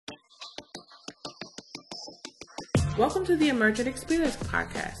Welcome to the Emergent Experience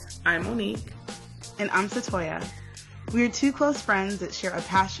podcast. I'm Monique. And I'm Satoya. We are two close friends that share a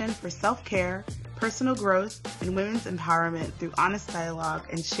passion for self-care, personal growth, and women's empowerment through honest dialogue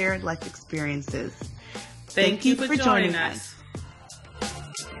and shared life experiences. Thank you for joining us.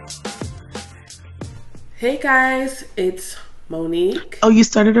 Hey guys, it's Monique. Oh, you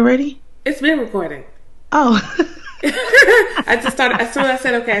started already? It's been recording. Oh. I just started. As soon as I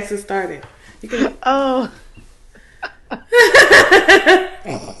said okay, I just started. You can... Oh.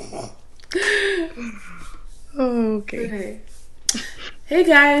 Okay. Hey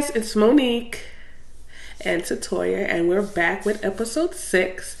guys, it's Monique and Satoya, and we're back with episode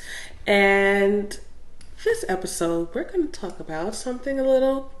 6. And this episode, we're going to talk about something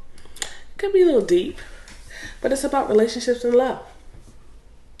could be a little deep, but it's about relationships and love.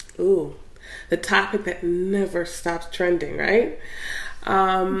 Ooh, the topic that never stops trending, right?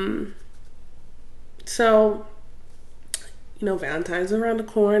 So, Valentine's around the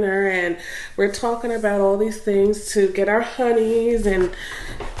corner, and we're talking about all these things to get our honeys, and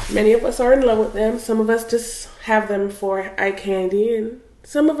many of us are in love with them. Some of us just have them for eye candy, and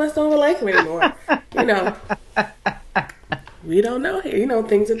some of us don't like them anymore. We don't know here.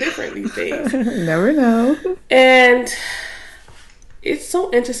 Things are different these days. Never know. And it's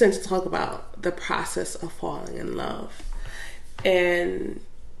so interesting to talk about the process of falling in love and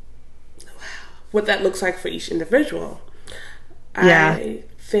what that looks like for each individual. Yeah. I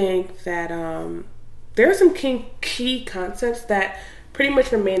think that there are some key concepts that pretty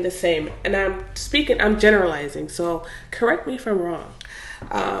much remain the same. And I'm generalizing, so correct me if I'm wrong.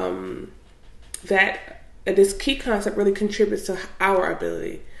 That this key concept really contributes to our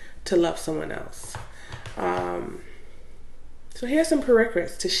ability to love someone else. So here's some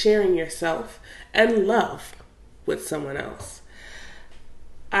prerequisites to sharing yourself and love with someone else.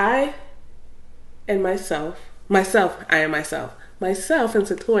 I am myself. Myself and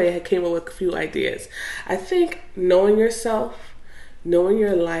Satoya had came up with a few ideas. I think knowing yourself, knowing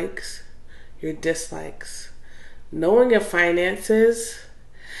your likes, your dislikes, knowing your finances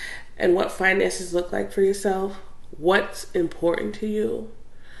and what finances look like for yourself, what's important to you.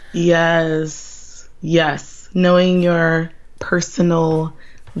 Yes. Knowing your personal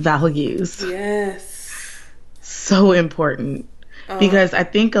values. Yes. So important. Because I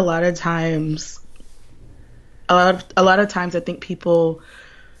think a lot of times I think people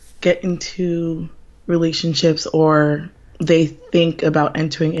get into relationships, or they think about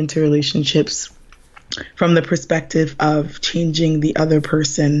entering into relationships from the perspective of changing the other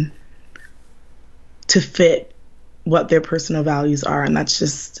person to fit what their personal values are. And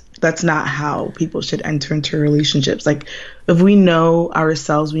that's not how people should enter into relationships. Like, if we know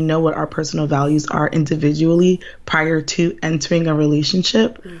ourselves, we know what our personal values are individually prior to entering a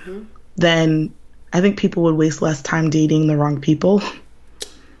relationship, then I think people would waste less time dating the wrong people.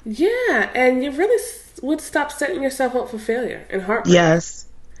 Yeah, and you really would stop setting yourself up for failure and heartbreak. Yes.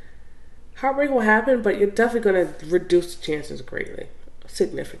 Heartbreak will happen, but you're definitely going to reduce the chances greatly,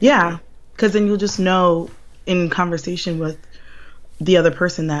 significantly. Yeah, because then you'll just know in conversation with the other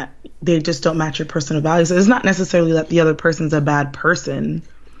person that they just don't match your personal values. So it's not necessarily that the other person's a bad person,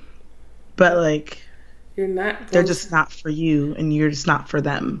 but like they're just not for you, and you're just not for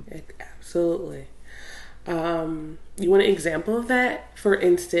them. Absolutely. You want an example of that? For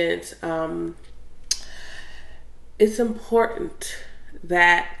instance, it's important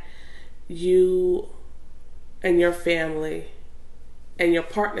that you and your family and your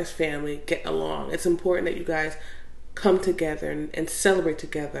partner's family get along. It's important that you guys come together and celebrate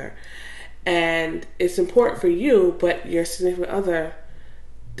together. And it's important for you, but your significant other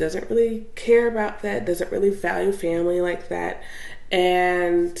doesn't really care about that, doesn't really value family like that,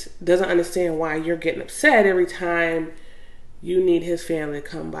 and doesn't understand why you're getting upset every time you need his family to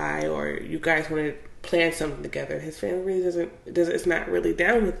come by, or you guys want to plan something together. His family really it's not really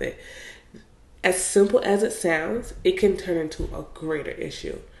down with it. As simple as it sounds, it can turn into a greater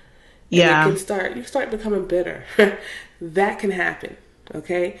issue. Yeah. And you start becoming bitter. That can happen.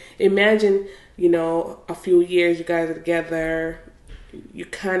 Okay? Imagine, a few years you guys are together, you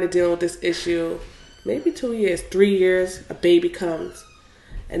kind of deal with this issue. Maybe 2 years, 3 years, a baby comes,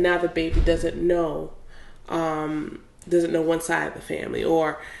 and now the baby doesn't know one side of the family,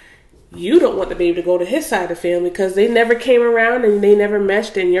 or you don't want the baby to go to his side of the family because they never came around and they never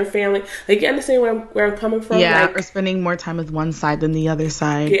meshed in your family. Like, you understand where I'm coming from? Yeah, like, or spending more time with one side than the other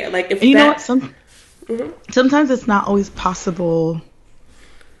side. Yeah, like if and you know what? Sometimes it's not always possible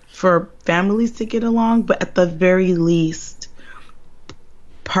for families to get along, but at the very least,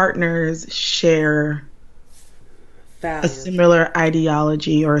 partners share a Values. similar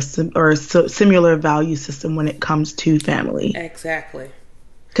ideology or similar value system when it comes to family. Exactly.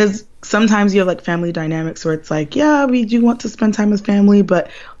 Because sometimes you have like family dynamics where it's like, yeah, we do want to spend time as family, but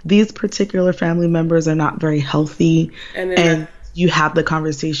these particular family members are not very healthy. And you have the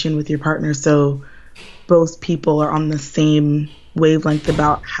conversation with your partner, so both people are on the same wavelength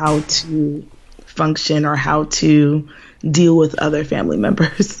about how to function or how to deal with other family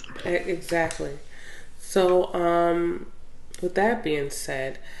members. Exactly. So, with that being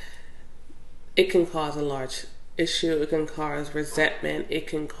said, it can cause a large issue. It can cause resentment. It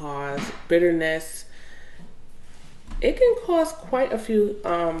can cause bitterness. It can cause quite a few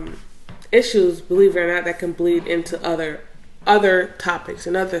issues, believe it or not, that can bleed into other topics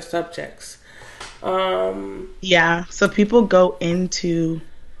and other subjects. Yeah, so people go into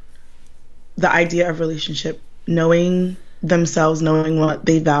the idea of relationship knowing themselves, knowing what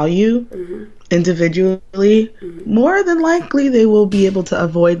they value individually. More than likely they will be able to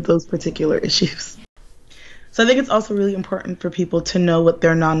avoid those particular issues. So I think it's also really important for people to know what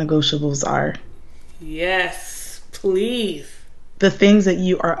their non-negotiables are. Yes, please. The things that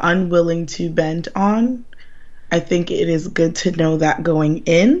you are unwilling to bend on, I think it is good to know that going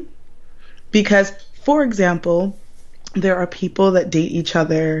in. Because, for example, there are people that date each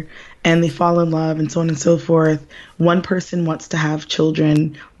other and they fall in love and so on and so forth. One person wants to have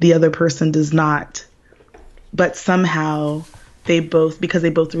children, the other person does not. But somehow because they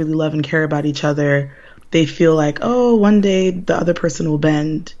both really love and care about each other, they feel like, oh, one day the other person will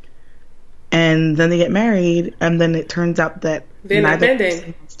bend. And then they get married, and then it turns out that neither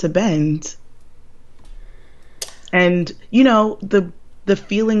person wants to bend. And, the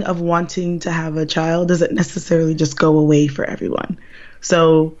feeling of wanting to have a child doesn't necessarily just go away for everyone.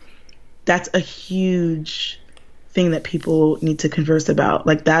 So that's a huge thing that people need to converse about.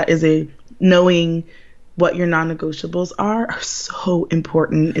 Like, that is knowing what your non-negotiables are so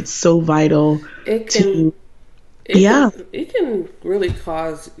important. It's so vital. It can really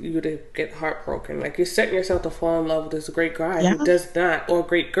cause you to get heartbroken. Like, you're setting yourself to fall in love with this great guy who does not, or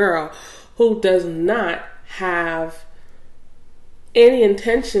great girl who does not have any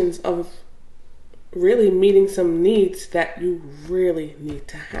intentions of really meeting some needs that you really need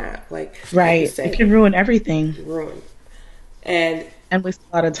to have. Like it can ruin everything. And waste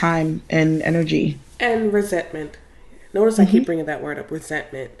a lot of time and energy. And resentment. Notice I keep bringing that word up,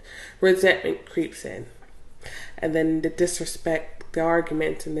 resentment. Resentment creeps in. And then the disrespect, the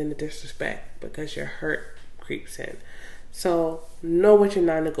arguments, and then the disrespect because you're hurt creeps in. So know what your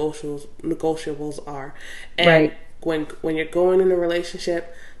non-negotiables are. And when you're going in a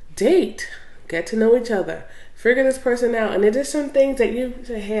relationship, date. Get to know each other. Figure this person out. And there's some things that you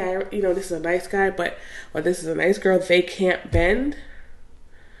say, hey, this is a nice guy, or this is a nice girl, they can't bend.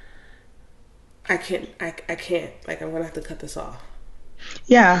 I can't. Like, I'm going to have to cut this off.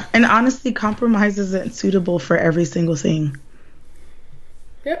 Yeah, and honestly, compromise isn't suitable for every single thing.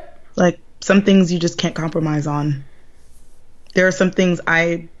 Yep. Like, some things you just can't compromise on. There are some things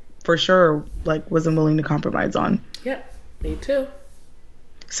I, for sure, wasn't willing to compromise on. Yep, me too.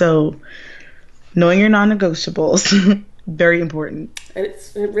 So, knowing your non-negotiables, very important. And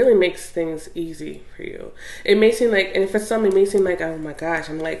it really makes things easy for you. It may seem like, and for some, it may seem like, oh my gosh,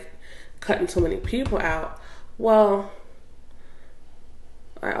 I'm like cutting so many people out. Well,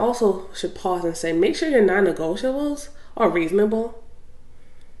 I also should pause and say, make sure your non-negotiables are reasonable.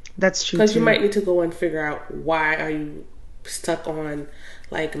 That's true. Because you might need to go and figure out, why are you stuck on,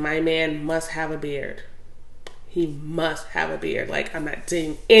 like, my man must have a beard. He must have a beard. Like, I'm not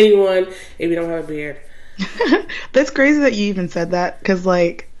dating anyone if you don't have a beard. That's crazy that you even said that, because,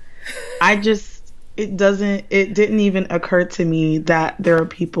 like, it didn't even occur to me that there are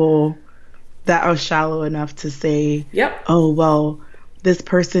people that are shallow enough to say, yep, oh, well, this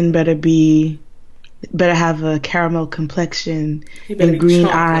person better have a caramel complexion and green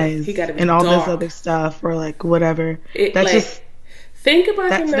eyes and all this other stuff, or like whatever. Think about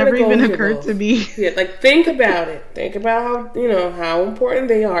that's never even occurred to me. Yeah, like, think about it. Think about how important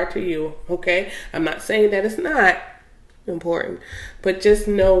they are to you. Okay, I'm not saying that it's not important, but just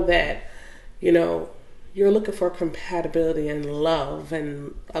know that you're looking for compatibility and love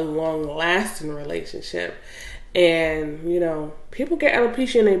and a long-lasting relationship. And people get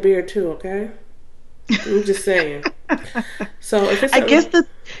alopecia in their beard too. Okay, I'm just saying. So if it's I guess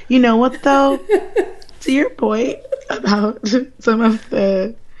you know what though. To your point about some of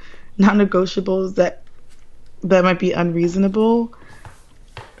the non-negotiables that might be unreasonable,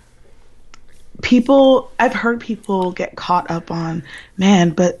 I've heard people get caught up on,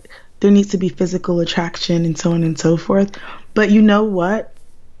 man, but there needs to be physical attraction and so on and so forth. But you know what?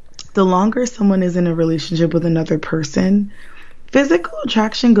 the longer someone is in a relationship with another person, physical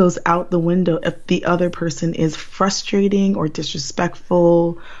attraction goes out the window if the other person is frustrating or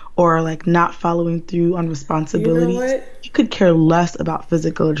disrespectful or like not following through on You know responsibilities. what? You could care less about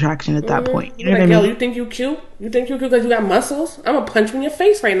physical attraction at that point. You know what I Like, yo, mean? you think you cute? You think you cute because you got muscles? I'm gonna punch you in your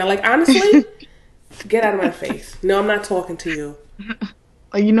face right now. Like, honestly, get out of my face. No, I'm not talking to you.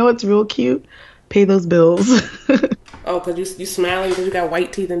 Like, you know what's real cute? Pay those bills. Oh, because you smiling because you got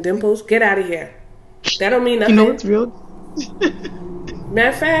white teeth and dimples? Get out of here. That don't mean You know what's nothing. real? Matter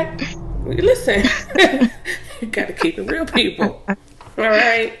of fact, listen, you got to keep it real, people. All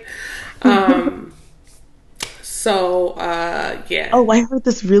right. Um. Yeah. Oh, I heard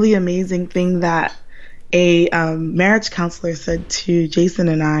this really amazing thing that a marriage counselor said to Jason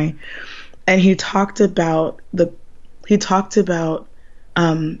and I, and he talked about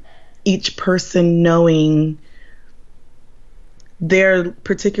um, each person knowing their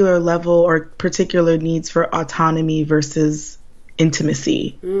particular level or particular needs for autonomy versus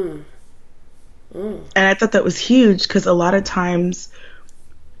intimacy. And I thought that was huge because a lot of times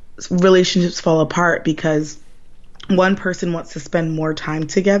relationships fall apart because one person wants to spend more time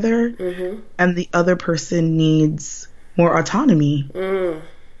together and the other person needs more autonomy.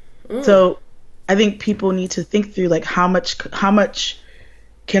 So I think people need to think through like how much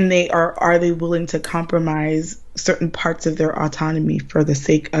can they or are they willing to compromise certain parts of their autonomy for the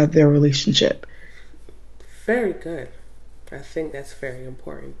sake of their relationship. Very good. I think that's very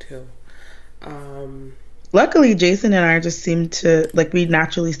important too. Luckily, Jason and I just seem to like we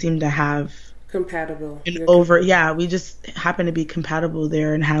naturally seem to have Compatible. we just happen to be compatible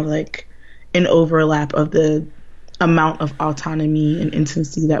there and have like an overlap of the amount of autonomy and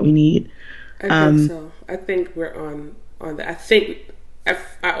intimacy that we need. I think so. I think we're on that.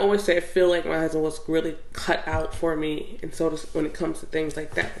 I always say I feel like my husband was really cut out for me, and so does when it comes to things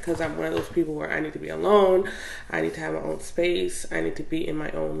like that, because I'm one of those people where I need to be alone, I need to have my own space, I need to be in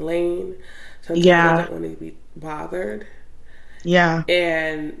my own lane. Sometimes I don't want to be bothered. Yeah.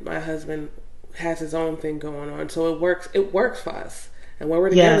 And my husband has his own thing going on, so it works for us. And when we're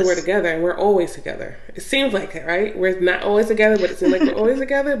together, we're together, and we're always together. It seems like it, right? We're not always together, but it seems like we're always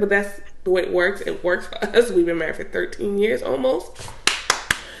together. But that's the way it works. It works for us. We've been married for 13 years almost.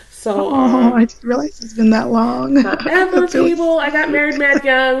 So, I didn't realize it's been that long. Forever, people. I got married mad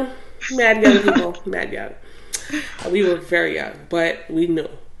young. Mad young people. Mad young. We were very young, but we knew.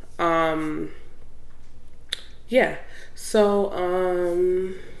 Yeah. So,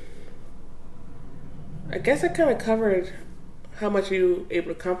 I guess I kind of covered how much you able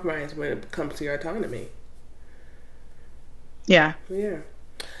to compromise when it comes to your autonomy. Yeah. Yeah.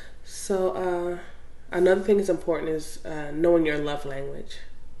 So, another thing that's important is knowing your love language.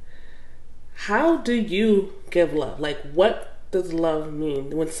 How do you give love? Like, what does love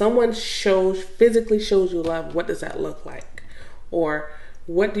mean? When someone physically shows you love, what does that look like? Or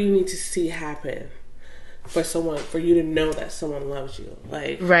what do you need to see happen for you to know that someone loves you?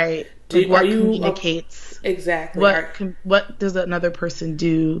 Like, right. What communicates? Exactly. What does another person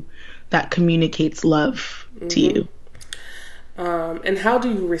do that communicates love to you? And how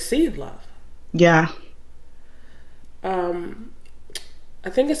do you receive love? Yeah. I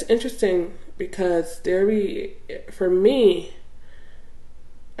think it's interesting because for me,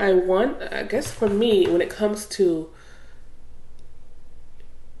 when it comes to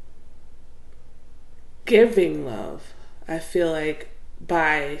giving love, I feel like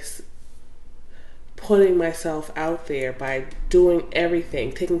by putting myself out there, by doing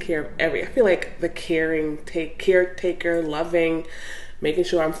everything, taking care of I feel like the caretaker, loving, making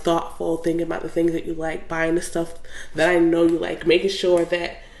sure I'm thoughtful, thinking about the things that you like, buying the stuff that I know you like, making sure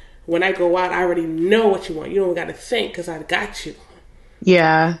that when I go out, I already know what you want. You don't got to think because I got you.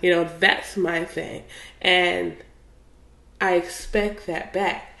 Yeah. That's my thing. And I expect that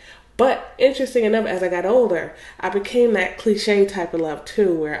back. But interesting enough, as I got older, I became that cliche type of love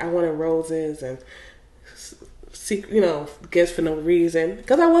too, where I wanted roses and gifts for no reason.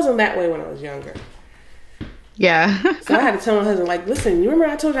 Because I wasn't that way when I was younger. Yeah. So I had to tell my husband, like, listen, you remember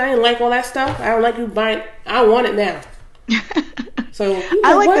I told you I didn't like all that stuff? I don't like you buying. I want it now. So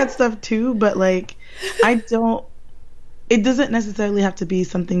I like that stuff too, but like, it doesn't necessarily have to be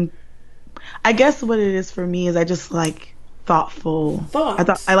something. I guess what it is for me is I just like thoughtful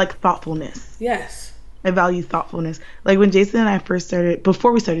thoughts. I like thoughtfulness. Yes. I value thoughtfulness. Like when Jason and I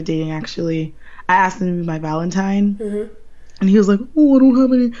before we started dating actually, I asked him to be my Valentine. Mm-hmm. And he was like, oh, I don't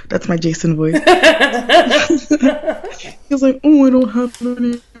have any. That's my Jason voice. He was like, oh, I don't have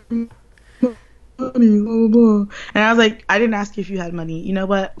any money, blah, blah, blah. And I was like, I didn't ask you if you had money. You know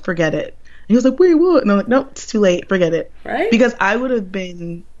what? Forget it. And he was like, wait, what? And I'm like, nope, it's too late. Forget it. Right? Because I would have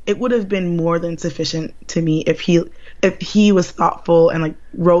been it would have been more than sufficient to me if he was thoughtful and like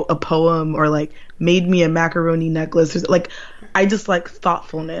wrote a poem or like made me a macaroni necklace, or like I just like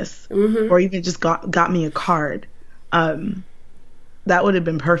thoughtfulness, or even just got me a card. That would have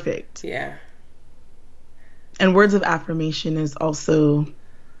been perfect. Yeah. And words of affirmation is also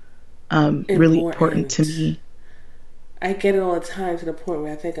really important to me. I get it all the time to the point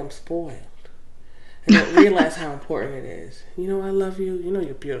where I think I'm spoiled. I don't realize how important it is. You know, I love you. You know,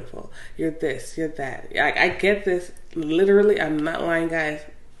 you're beautiful. You're this, you're that. I get this literally, I'm not lying, guys,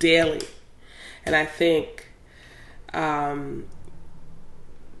 daily. And I think, I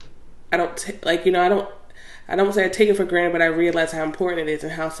don't say I take it for granted, but I realize how important it is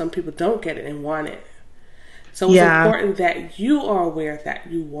and how some people don't get it and want it. So it's important that you are aware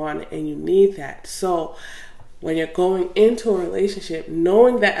that you want it and you need that. So when you're going into a relationship,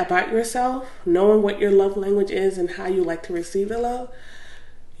 knowing that about yourself, knowing what your love language is and how you like to receive the love,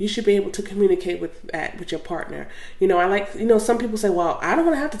 you should be able to communicate with that with your partner. You know, some people say, well, I don't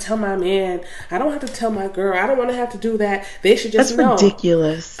want to have to tell my man. I don't have to tell my girl. I don't want to have to do that. They should just know. That's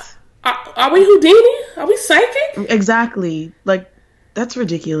ridiculous. Are we Houdini? Are we psychic? Exactly. Like, that's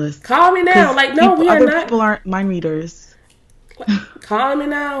ridiculous. Call me now. Like, no, we are not. Other people aren't mind readers. Call me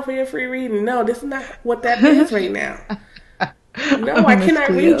now for your free reading. No, this is not what that is right now. No, I cannot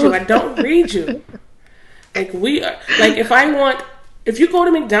read you. I don't read you. Like, if you go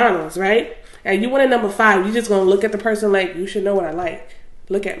to McDonald's, right, and you want a number 5, you're just going to look at the person like, you should know what I like.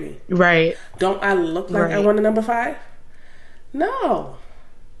 Look at me. Right. Don't I look like I want a number 5? No.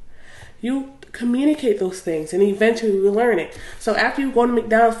 You communicate those things and eventually you learn it. So after you go to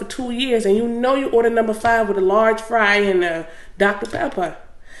McDonald's for 2 years and you know you order number 5 with a large fry and a Dr. Pepper,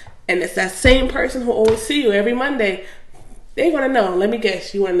 and it's that same person who always see you every Monday, they're going to know. Let me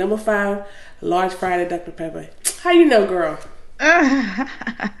guess, you want number 5, a large fry and a Dr. Pepper. How you know, girl?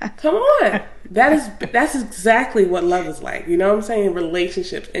 Come on. That's exactly what love is like. You know what I'm saying?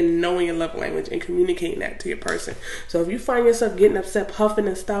 Relationships and knowing your love language and communicating that to your person. So if you find yourself getting upset, huffing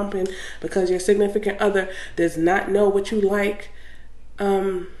and stomping because your significant other does not know what you like,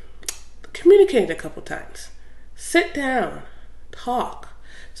 communicate a couple times. Sit down. Talk.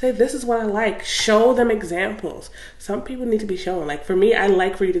 Say, this is what I like. Show them examples. Some people need to be shown. Like, for me, I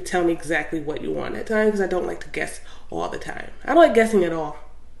like for you to tell me exactly what you want at times because I don't like to guess all the time. I don't like guessing at all.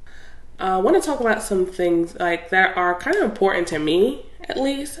 I want to talk about some things like that are kind of important to me, at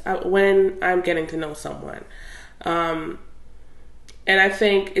least, when I'm getting to know someone. And I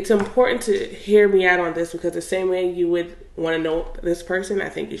think it's important to hear me out on this because the same way you would want to know this person, I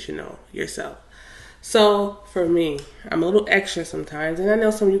think you should know yourself. So for me, I'm a little extra sometimes, and I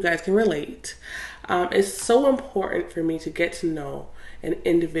know some of you guys can relate. It's so important for me to get to know an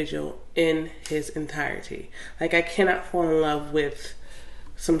individual in his entirety. Like, I can't fall in love with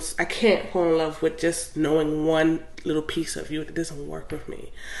just knowing one little piece of you. It doesn't work with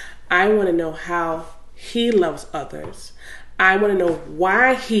me. I want to know how he loves others. I want to know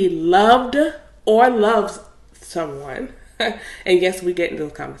why he loved or loves someone. And yes, we get into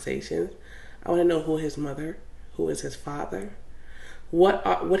those conversations. I want to know who his mother, who is his father,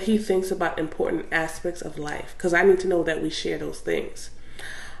 what he thinks about important aspects of life, because I need to know that we share those things.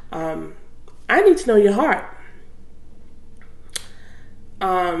 I need to know your heart.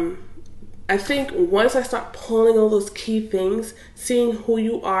 I think once I start pulling all those key things, seeing who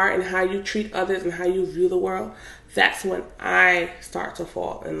you are and how you treat others and how you view the world, that's when I start to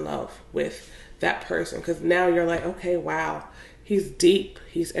fall in love with that person. Because now you're like, okay, wow. He's deep.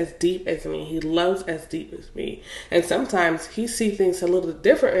 He's as deep as me. He loves as deep as me. And sometimes he sees things a little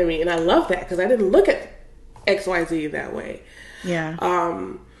different in me. And I love that because I didn't look at XYZ that way. Yeah.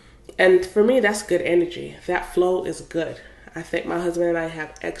 And for me, that's good energy. That flow is good. I think my husband and I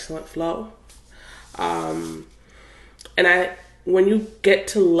have excellent flow. And when you get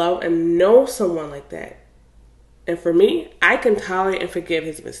to love and know someone like that, and for me, I can tolerate and forgive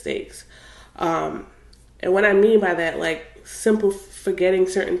his mistakes. And what I mean by that, like, simple forgetting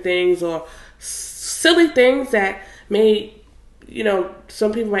certain things or silly things that may,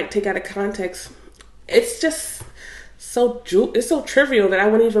 some people might take out of context. It's just it's so trivial that I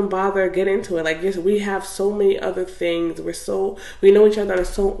wouldn't even bother get into it. Like, yes, we have so many other things. We know each other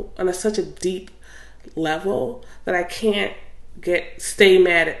on such a deep level that I can't stay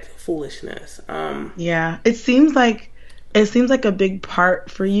mad at foolishness. Yeah, it seems like a big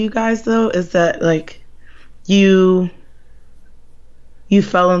part for you guys though is that like you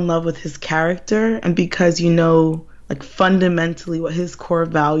fell in love with his character, and because you know like fundamentally what his core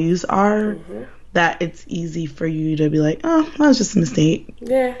values are, that it's easy for you to be like, oh, that was just a mistake.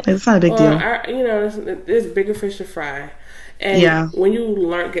 Yeah, like, it's not a big deal. There's bigger fish to fry. And when you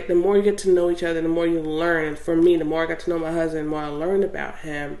the more you get to know each other, the more you learn. And for me, the more I got to know my husband, the more I learned about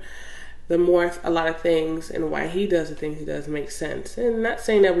him, the more a lot of things and why he does the things he does make sense. And not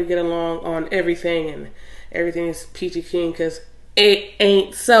saying that we get along on everything and everything is peachy keen, because it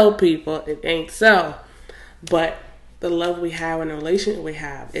ain't so, people. It ain't so. But the love we have and the relationship we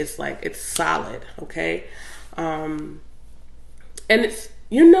have is it's solid, okay? And it's,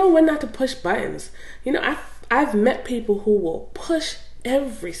 when not to push buttons. I've met people who will push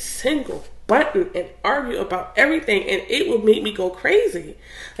every single button and argue about everything, and it will make me go crazy.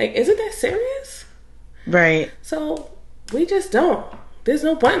 Isn't that serious? Right. So we just don't. There's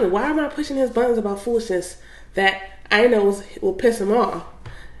no button. Why am I pushing his buttons about foolishness that I know will piss him off?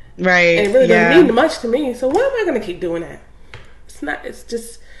 Right. And it really doesn't mean much to me. So why am I going to keep doing that? It's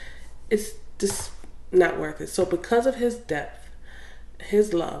just not worth it. So because of his depth,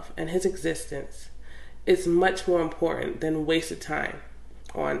 his love, and his existence, it's much more important than wasted time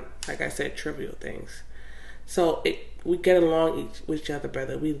on, like I said, trivial things. So we get along with each other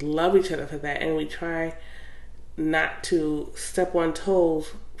better. We love each other for that, and we try not to step on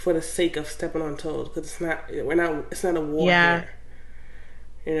toes for the sake of stepping on toes, because it's not a war here.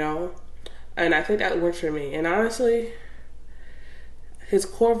 And I think that works for me. And honestly, his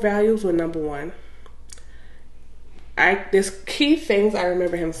core values were number one. There's key things I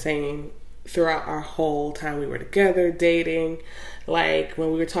remember him saying throughout our whole time we were together, dating, like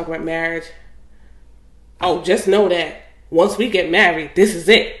when we were talking about marriage. Oh, just know that once we get married, this is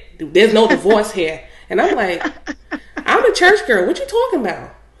it. There's no divorce here. And I'm like, I'm a church girl. What you talking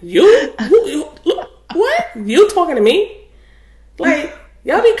about? You what? You talking to me?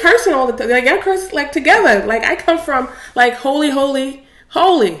 Y'all be cursing all the time. Y'all curse together. I come from holy, holy,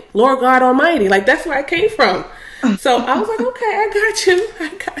 holy, Lord God Almighty. That's where I came from. So I was like, okay, I got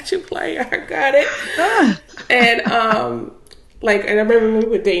you, player. I got it. And and I remember when we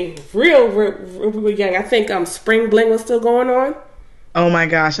were dating, real we were young. I think Spring Bling was still going on. Oh my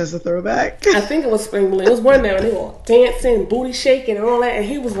gosh, that's a throwback. I think it was Spring Bling. It was one day when they were all dancing, booty shaking, and all that. And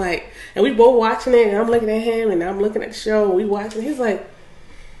he was and we both watching it, and I'm looking at him, and I'm looking at the show, and we watching. He's like,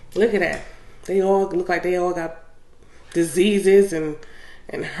 look at that. They all look like they all got diseases and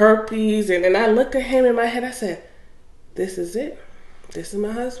herpes. And I looked at him in my head. I said, this is it. This is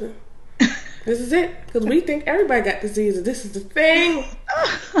my husband. This is it. Because we think everybody got diseases. This is the thing.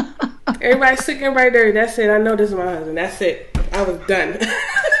 Everybody's sick, everybody dirty. That's it. I know this is my husband. That's it. I was done.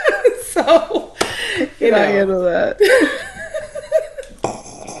 So, I handle that.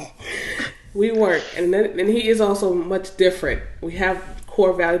 We weren't. And he is also much different. We have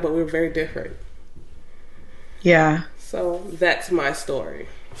core value, but we're very different. Yeah. So that's my story.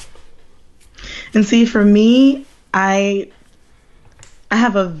 And see, for me, I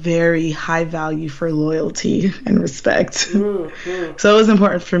have a very high value for loyalty and respect. Mm-hmm. So it was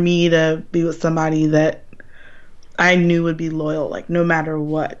important for me to be with somebody that I knew would be loyal, no matter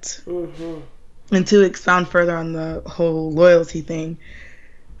what. Mm-hmm. And to expound further on the whole loyalty thing,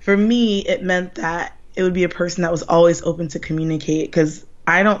 for me, it meant that it would be a person that was always open to communicate, because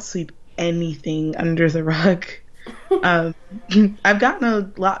I don't sweep anything under the rug. I've gotten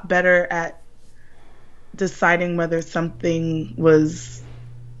a lot better at deciding whether something was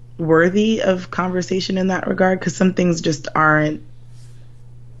worthy of conversation in that regard, because some things just aren't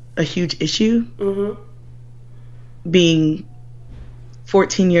a huge issue. Mm-hmm. Being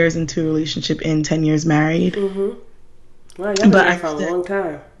 14 years into a relationship and 10 years married. Mm-hmm. Wow, y'all been married for a long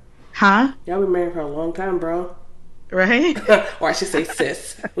time. Huh? Y'all been married for a long time, bro. Right? Or I should say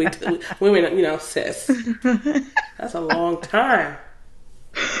sis. Women, sis. That's a long time.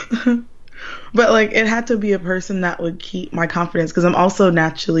 But it had to be a person that would keep my confidence, because I'm also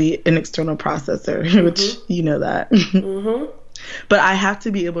naturally an external processor, mm-hmm. which you know that. Mm-hmm. But I have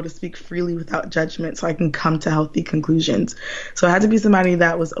to be able to speak freely without judgment so I can come to healthy conclusions. So it had to be somebody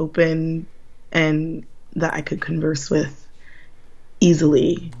that was open and that I could converse with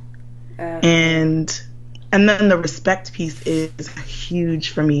easily. And then the respect piece is huge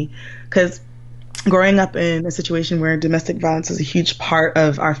for me, because growing up in a situation where domestic violence is a huge part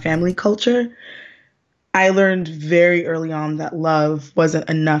of our family culture, I learned very early on that love wasn't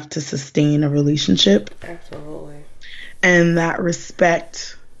enough to sustain a relationship. Absolutely. And that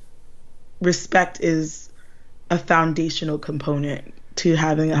respect is a foundational component to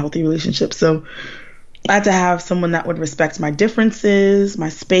having a healthy relationship. So I had to have someone that would respect my differences, my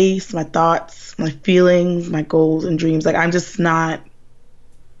space, my thoughts, my feelings, my goals and dreams. I'm just not...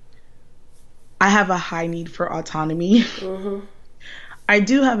 I have a high need for autonomy. Mm-hmm. I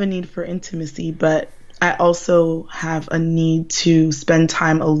do have a need for intimacy, but I also have a need to spend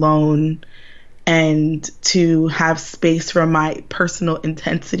time alone and to have space for my personal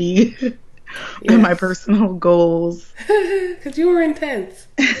intensity and my Yes. personal goals. Because you were intense.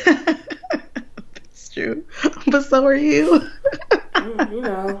 It's true. But so are you. You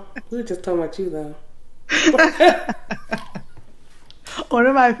know, we were just talking about you, though. One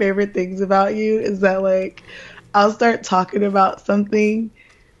of my favorite things about you is that, like, I'll start talking about something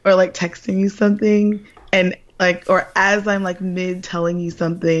or like texting you something, and like, or as I'm like mid telling you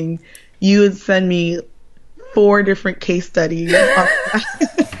something, you would send me four different case studies on,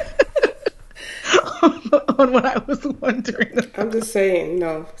 on what I was wondering I'm about. just saying, you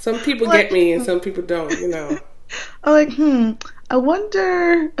know, some people get Like, me and some people don't, you know. I'm like, I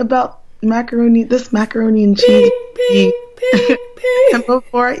wonder about macaroni, this macaroni and cheese Ping, recipe. ping, ping, And ping.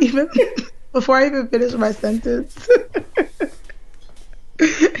 before I even finish my sentence,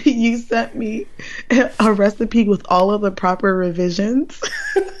 you sent me a recipe with all of the proper revisions.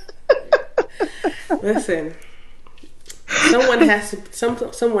 Listen, someone has to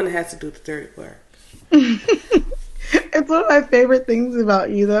do the dirty work. It's one of my favorite things about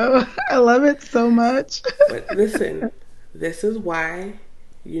you, though. I love it so much. But listen, this is why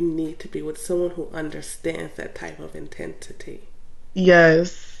you need to be with someone who understands that type of intensity.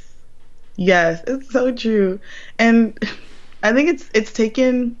 Yes. Yes, it's so true. And I think it's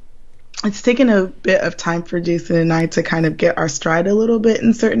taken a bit of time for Jason and I to kind of get our stride a little bit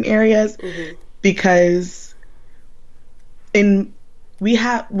in certain areas, Hmm. because in we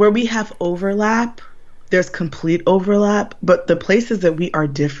have where we have overlap, there's complete overlap, but the places that we are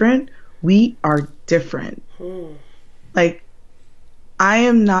different. Hmm. Like, I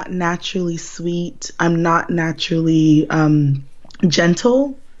am not naturally sweet. I'm not naturally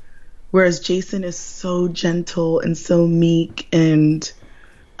gentle, whereas Jason is so gentle and so meek,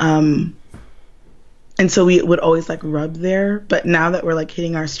 um and so we would always like rub there. But now that we're like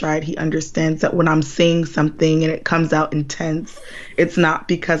hitting our stride, he understands that when I'm saying something and it comes out intense, it's not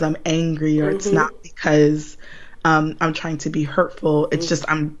because I'm angry, or it's Hmm. not because I'm trying to be hurtful. It's just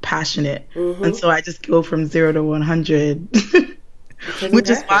I'm passionate. And Hmm. so I just go from 0 to 100. Because you Which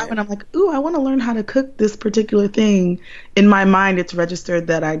is have why when it. I'm like, ooh, I want to learn how to cook this particular thing, in my mind, it's registered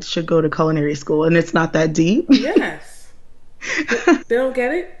that I should go to culinary school, and it's not that deep. Yes. They don't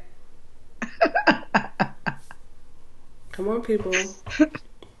get it? Come on, people.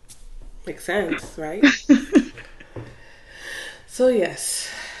 Makes sense, right? So yes,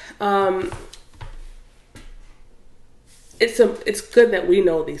 um, it's good that we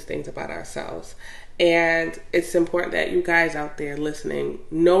know these things about ourselves, and it's important that you guys out there listening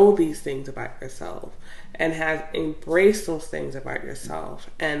know these things about yourself and have embraced those things about yourself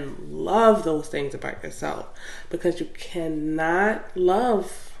and love those things about yourself, because you cannot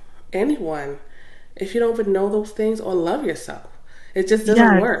love anyone if you don't even know those things or love yourself. It just doesn't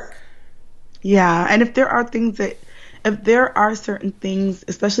Yes. work. Yeah. And if there are certain things,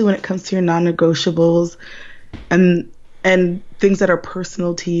 especially when it comes to your non-negotiables, and things that are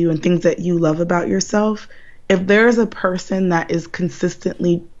personal to you and things that you love about yourself, if there is a person that is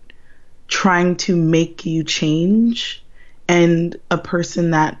consistently trying to make you change, and a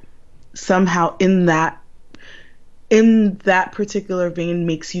person that somehow in that particular vein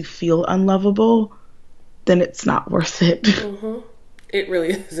makes you feel unlovable, then it's not worth it. Hmm. It really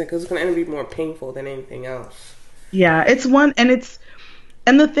isn't, because it's going to end up being more painful than anything else. Yeah, it's one, and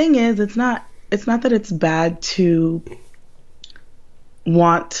the thing is, it's not that it's bad to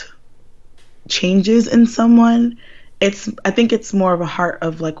want changes in someone. I think it's more of a heart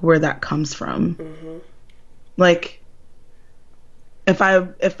of like where that comes from. Hmm. Like, if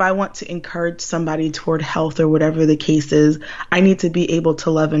I want to encourage somebody toward health or whatever the case is, I need to be able to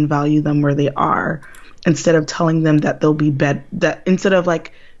love and value them where they are, instead of telling them that they'll be that instead of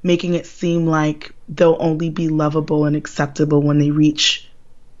like making it seem like they'll only be lovable and acceptable when they reach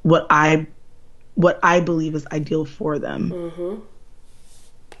what I believe is ideal for them. Hmm.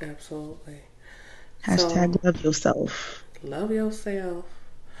 Absolutely. So, Hashtag love yourself. love yourself.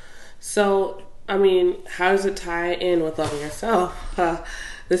 So, I mean, how does it tie in with loving yourself?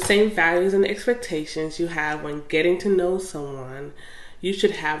 The same values and expectations you have when getting to know someone, you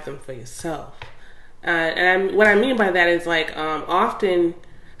should have them for yourself. What I mean by that is like, how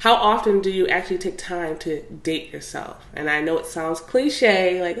often do you actually take time to date yourself? And I know it sounds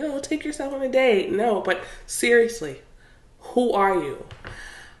cliche, like, oh, take yourself on a date. No, but seriously, who are you?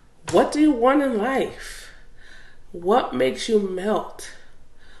 What do you want in life? What makes you melt?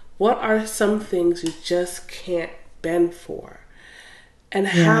 What are some things you just can't bend for? And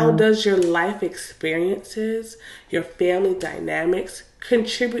how Yeah. does your life experiences, your family dynamics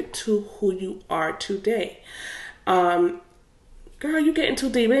contribute to who you are today? Um, girl, you getting too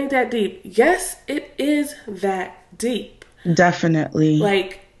deep. It ain't that deep. Yes, it is that deep. Definitely.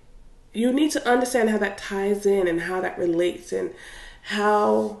 Like, you need to understand how that ties in and how that relates and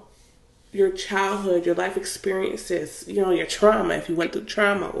how your childhood, your life experiences, your trauma, if you went through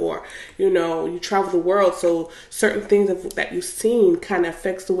trauma, or, you travel the world, so certain things that you've seen kind of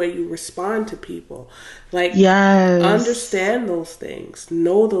affects the way you respond to people. Like, yes. Understand those things,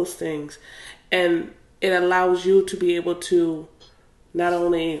 know those things, and it allows you to be able to not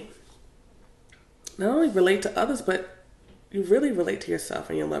only relate to others, but you really relate to yourself,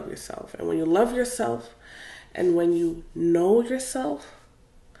 and you love yourself. And when you love yourself and when you know yourself,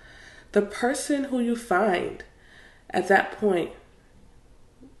 the person who you find at that point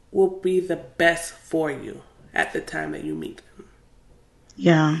will be the best for you at the time that you meet them.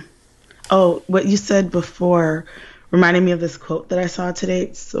 Yeah. Oh, what you said before reminded me of this quote that I saw today.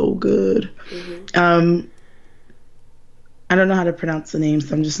 It's so good. Mm-hmm. I don't know how to pronounce the name,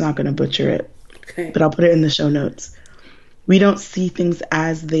 so I'm just not going to butcher it. Okay. But I'll put it in the show notes. We don't see things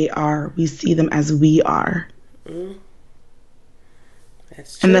as they are. We see them as we are. Mm.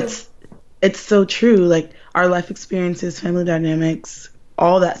 That's true. And it's so true. Like, our life experiences, family dynamics,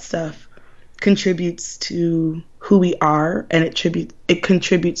 all that stuff contributes to who we are, and it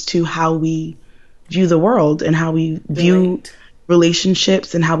contributes to how we view the world and how we view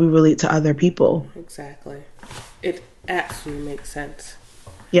relationships and how we relate to other people. Exactly. It absolutely makes sense.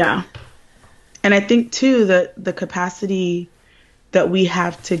 Yeah. And I think, too, that the capacity that we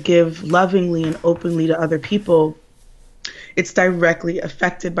have to give lovingly and openly to other people, it's directly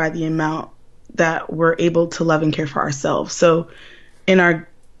affected by the amount that we're able to love and care for ourselves. So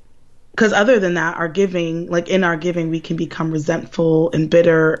because other than that, in our giving, we can become resentful and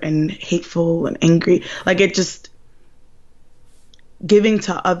bitter and hateful and angry. Like, it just, giving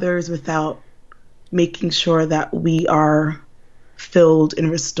to others without making sure that we are filled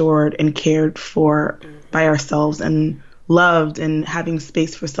and restored and cared for by ourselves and loved and having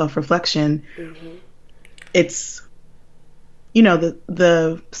space for self-reflection. Mm-hmm. It's,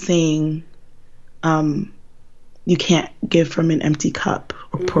 the saying, you can't give from an empty cup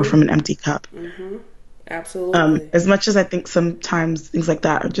or pour from an empty cup. Mm-hmm. Absolutely. As much as I think sometimes things like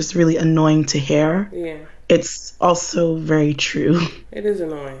that are just really annoying to hear, yeah, it's also very true. It is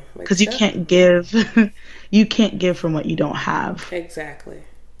annoying. Because you can't give from what you don't have. Exactly.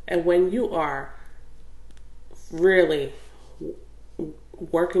 And when you are really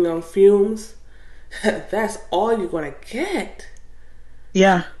working on fumes, that's all you're going to get.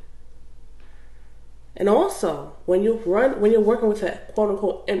 Yeah. And also, when you're working with a quote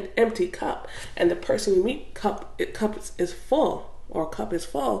unquote empty cup, and the person you meet cup is full,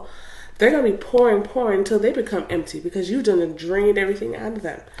 they're gonna be pouring until they become empty because you done drained everything out of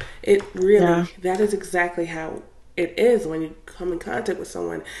them. It really that is exactly how it is when you come in contact with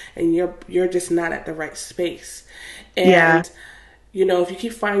someone and you're just not at the right space. And if you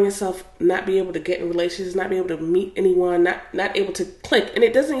keep finding yourself not be able to get in relationships, not be able to meet anyone, not able to click, and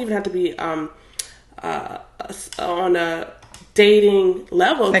it doesn't even have to be on a dating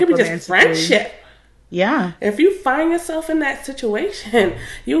level. It could be just friendship. Yeah. If you find yourself in that situation,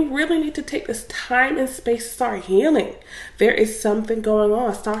 you really need to take this time and space to start healing. There is something going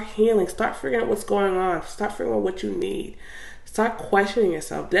on. Start healing. Start figuring out what's going on. Start figuring out what you need. Start questioning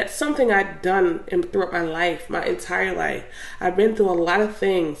yourself. That's something I've done throughout my life, my entire life. I've been through a lot of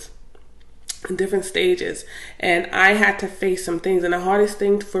things in different stages, and I had to face some things, and the hardest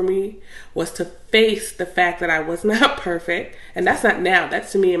thing for me was to face the fact that I was not perfect. And that's not now,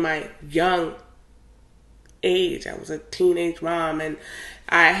 that's to me in my young age. I was a teenage mom, and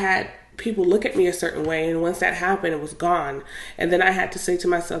I had people look at me a certain way, and once that happened, it was gone. And then I had to say to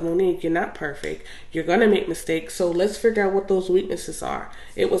myself, Monique, you're not perfect, you're gonna make mistakes, so let's figure out what those weaknesses are.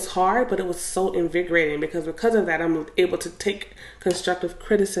 It was hard, but it was so invigorating because of that, I'm able to take constructive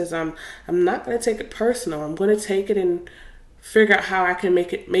criticism. I'm not going to take it personal. I'm going to take it and figure out how I can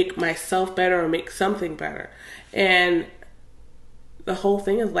make myself better or make something better. And the whole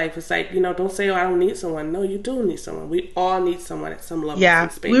thing is life. It's like, don't say, I don't need someone. No, you do need someone. We all need someone at some level. Yeah,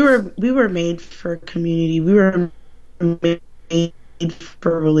 space. we were made for community. We were made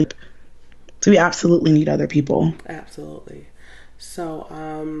for relief. So we absolutely need other people. Absolutely. So,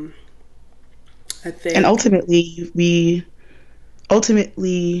 I think, and ultimately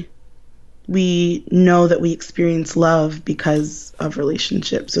we know that we experience love because of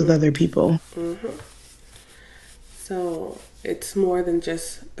relationships with other people. Mm-hmm. So it's more than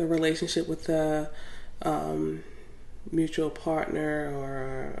just the relationship with the mutual partner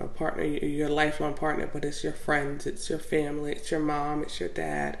or a partner, your lifelong partner, but it's your friends, it's your family, it's your mom, it's your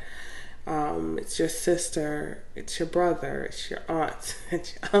dad. It's your sister, it's your brother, it's your aunt,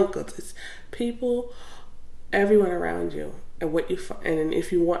 it's your uncles, it's people, everyone around you. And and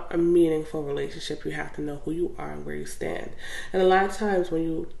if you want a meaningful relationship, you have to know who you are and where you stand. And a lot of times when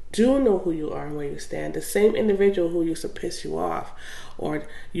you do know who you are and where you stand, the same individual who used to piss you off, or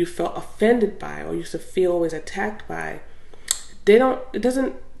you felt offended by, or used to feel always attacked by,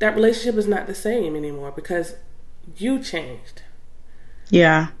 that relationship is not the same anymore because you changed.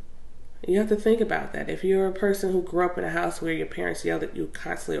 Yeah. You have to think about that. If you're a person who grew up in a house where your parents yelled at you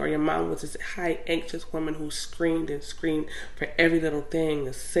constantly, or your mom was this high, anxious woman who screamed and screamed for every little thing,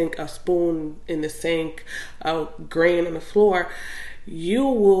 a spoon in the sink, a grain on the floor, you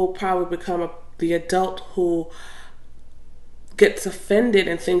will probably become the adult who gets offended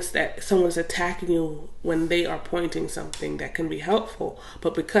and thinks that someone's attacking you when they are pointing something that can be helpful.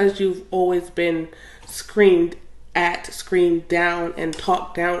 But because you've always been screamed at, screamed down, and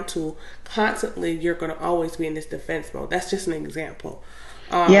talked down to constantly, you're going to always be in this defense mode. That's just an example.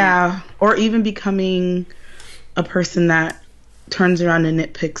 Yeah, or even becoming a person that turns around and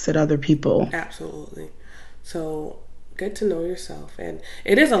nitpicks at other people. Absolutely. So get to know yourself, and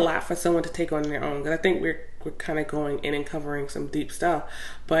it is a lot for someone to take on their own, because I think we're kind of going in and covering some deep stuff,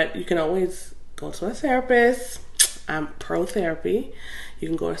 but you can always go to a therapist. I'm pro therapy. You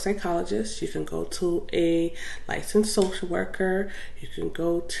can go to a psychologist. You can go to a licensed social worker. You can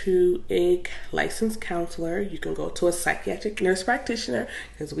go to a licensed counselor. You can go to a psychiatric nurse practitioner,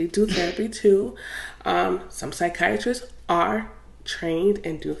 because we do therapy too. Some psychiatrists are trained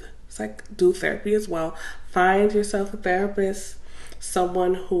and do therapy as well. Find yourself a therapist,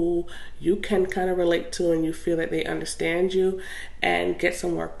 someone who you can kind of relate to and you feel that they understand you, and get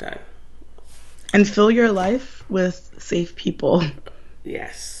some work done. And fill your life with safe people.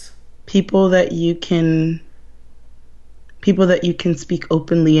 Yes. People that you can speak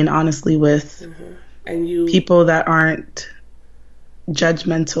openly and honestly with. Mm-hmm. And people that aren't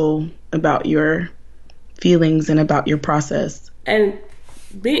judgmental about your feelings and about your process. And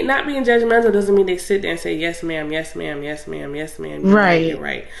not being judgmental doesn't mean they sit there and say, yes, ma'am, yes, ma'am, yes, ma'am, yes, ma'am. Right. You're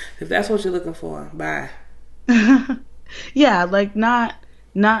right. If that's what you're looking for, bye. Yeah, like not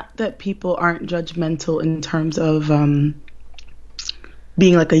that people aren't judgmental in terms of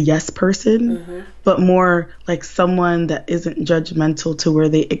being like a yes person, mm-hmm. but more like someone that isn't judgmental to where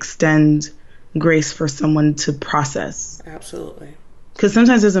they extend grace for someone to process. Absolutely. Because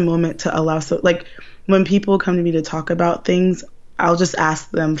sometimes there's a moment to allow, like when people come to me to talk about things, I'll just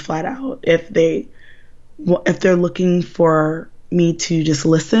ask them flat out if they're looking for me to just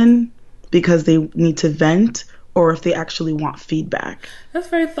listen because they need to vent, or if they actually want feedback. That's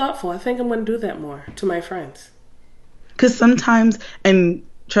very thoughtful. I think I'm going to do that more to my friends. Because sometimes, and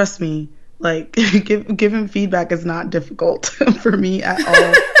trust me, like giving feedback is not difficult for me at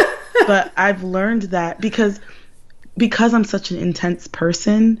all. But I've learned that because I'm such an intense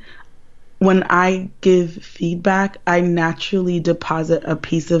person, when I give feedback, I naturally deposit a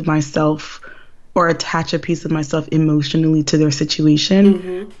piece of myself or attach a piece of myself emotionally to their situation,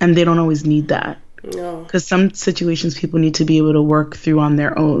 mm-hmm. and they don't always need that. No. Because some situations people need to be able to work through on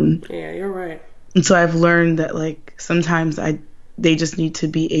their own. Yeah, you're right. And so I've learned that like sometimes they just need to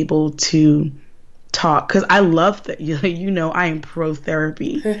be able to talk. Because I love that, I am pro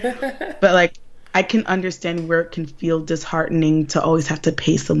therapy. But like I can understand where it can feel disheartening to always have to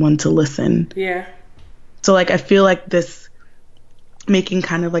pay someone to listen. Yeah. So like I feel like this making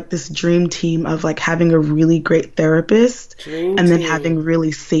kind of like this dream team of like having a really great therapist then having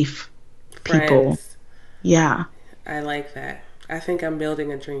really safe people. Yeah. I like that. I think I'm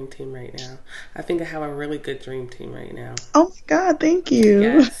building a dream team right now. I think I have a really good dream team right now. Oh my God, thank you.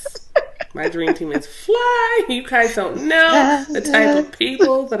 Yes. My dream team is fly. You guys don't know the type of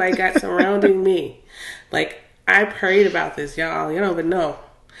people that I got surrounding me. Like, I prayed about this, y'all. You don't even know.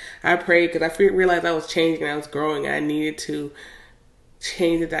 I prayed because I realized I was changing, I was growing, and I needed to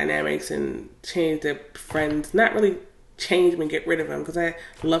change the dynamics and change the friends. Not really change them and get rid of them because I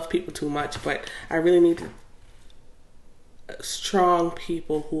love people too much, but I really need strong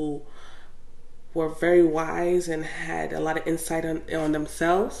people who were very wise and had a lot of insight on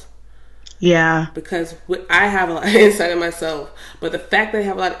themselves. Yeah. Because I have a lot of insight on myself, but the fact that they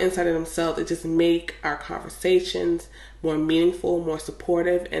have a lot of insight on themselves, it just make our conversations more meaningful, more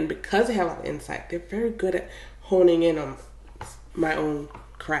supportive. And because they have a lot of insight, they're very good at honing in on my own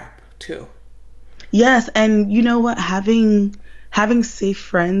crap too. Yes, and you know what? Having safe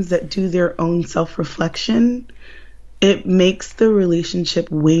friends that do their own self-reflection, it makes the relationship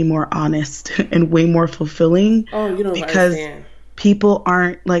way more honest and way more fulfilling. Oh, you don't because understand. People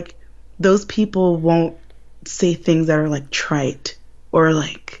aren't like, those people won't say things that are like trite or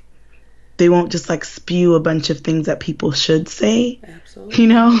like they won't just like spew a bunch of things that people should say. Absolutely. You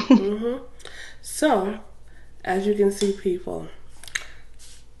know? Mm-hmm. So, as you can see, people,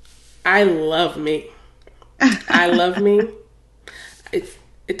 I love me. I love me.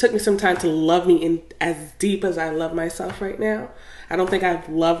 It took me some time to love me in as deep as I love myself right now. I don't think I've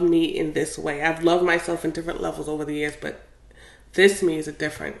loved me in this way. I've loved myself in different levels over the years, but this me is a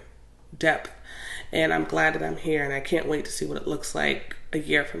different depth. And I'm glad that I'm here, and I can't wait to see what it looks like a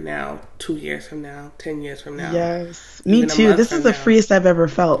year from now, 2 years from now, 10 years from now. Yes. Me too. This is the freest I've ever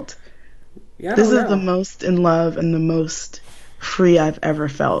felt. Yeah, this is the most in love and the most free I've ever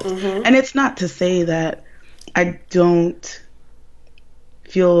felt. Mm-hmm. And it's not to say that I don't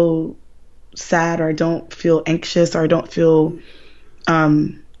feel sad or I don't feel anxious or I don't feel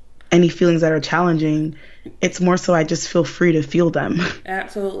any feelings that are challenging. It's more so I just feel free to feel them.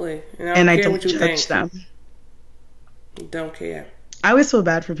 Absolutely. And I don't judge them. Don't care. I always feel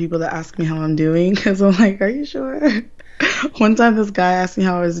bad for people that ask me how I'm doing because I'm like, are you sure? One time this guy asked me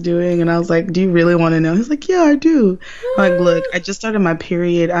how I was doing and I was like, do you really want to know? He's like, yeah, I do. I'm like, look, I just started my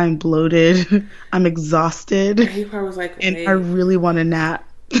period. I'm bloated. I'm exhausted. And he probably was like, and I really want a nap.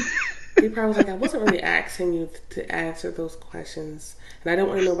 He probably was like, I wasn't really asking you to answer those questions. And I don't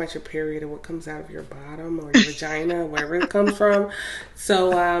want to know about your period or what comes out of your bottom or your vagina, wherever it comes from.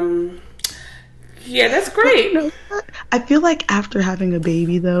 So, yeah, that's great. You know, I feel like after having a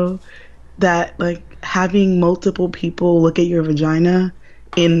baby, though, that like having multiple people look at your vagina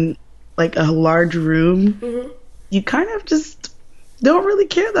in like a large room, mm-hmm. you kind of just don't really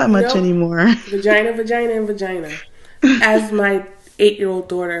care that much anymore. Vagina, vagina, and vagina. As my 8-year-old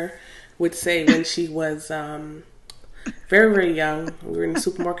daughter would say when she was very, very young. We were in the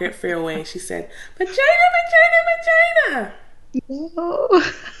supermarket at Fairway, and she said, vagina, vagina, vagina. No.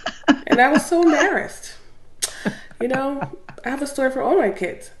 And I was so embarrassed. You know, I have a story for all my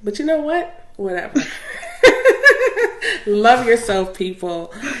kids. But you know what? Whatever. Love yourself,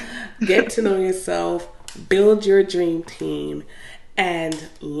 people. Get to know yourself. Build your dream team. And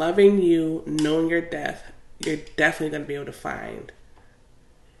loving you, knowing your depth, you're definitely going to be able to find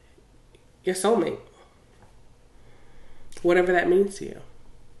your soulmate. Whatever that means to you.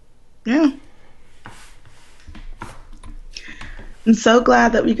 Yeah. I'm so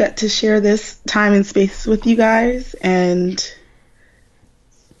glad that we got to share this time and space with you guys. And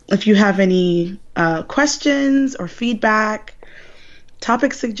if you have any questions or feedback,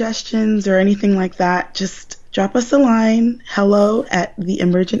 topic suggestions, or anything like that, just drop us a line,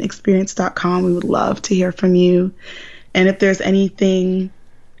 hello@theemergentexperience.com. We would love to hear from you. And if there's anything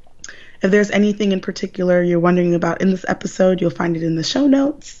in particular you're wondering about in this episode, you'll find it in the show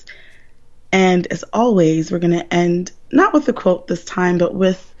notes. And as always, we're going to end not with a quote this time, but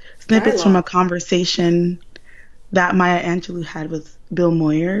with snippets from a conversation that Maya Angelou had with Bill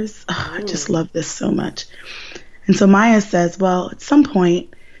Moyers. Oh, I just love this so much. And so Maya says, well, at some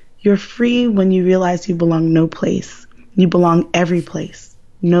point, you're free when you realize you belong no place. You belong every place.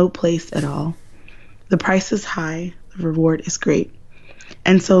 No place at all. The price is high. The reward is great.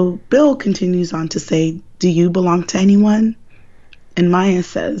 And so Bill continues on to say, do you belong to anyone? And Maya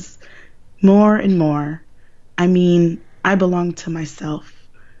says, more and more. I mean, I belong to myself.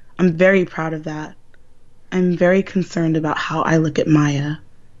 I'm very proud of that. I'm very concerned about how I look at Maya.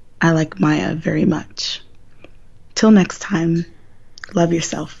 I like Maya very much. Till next time, love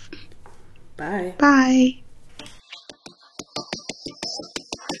yourself. Bye. Bye.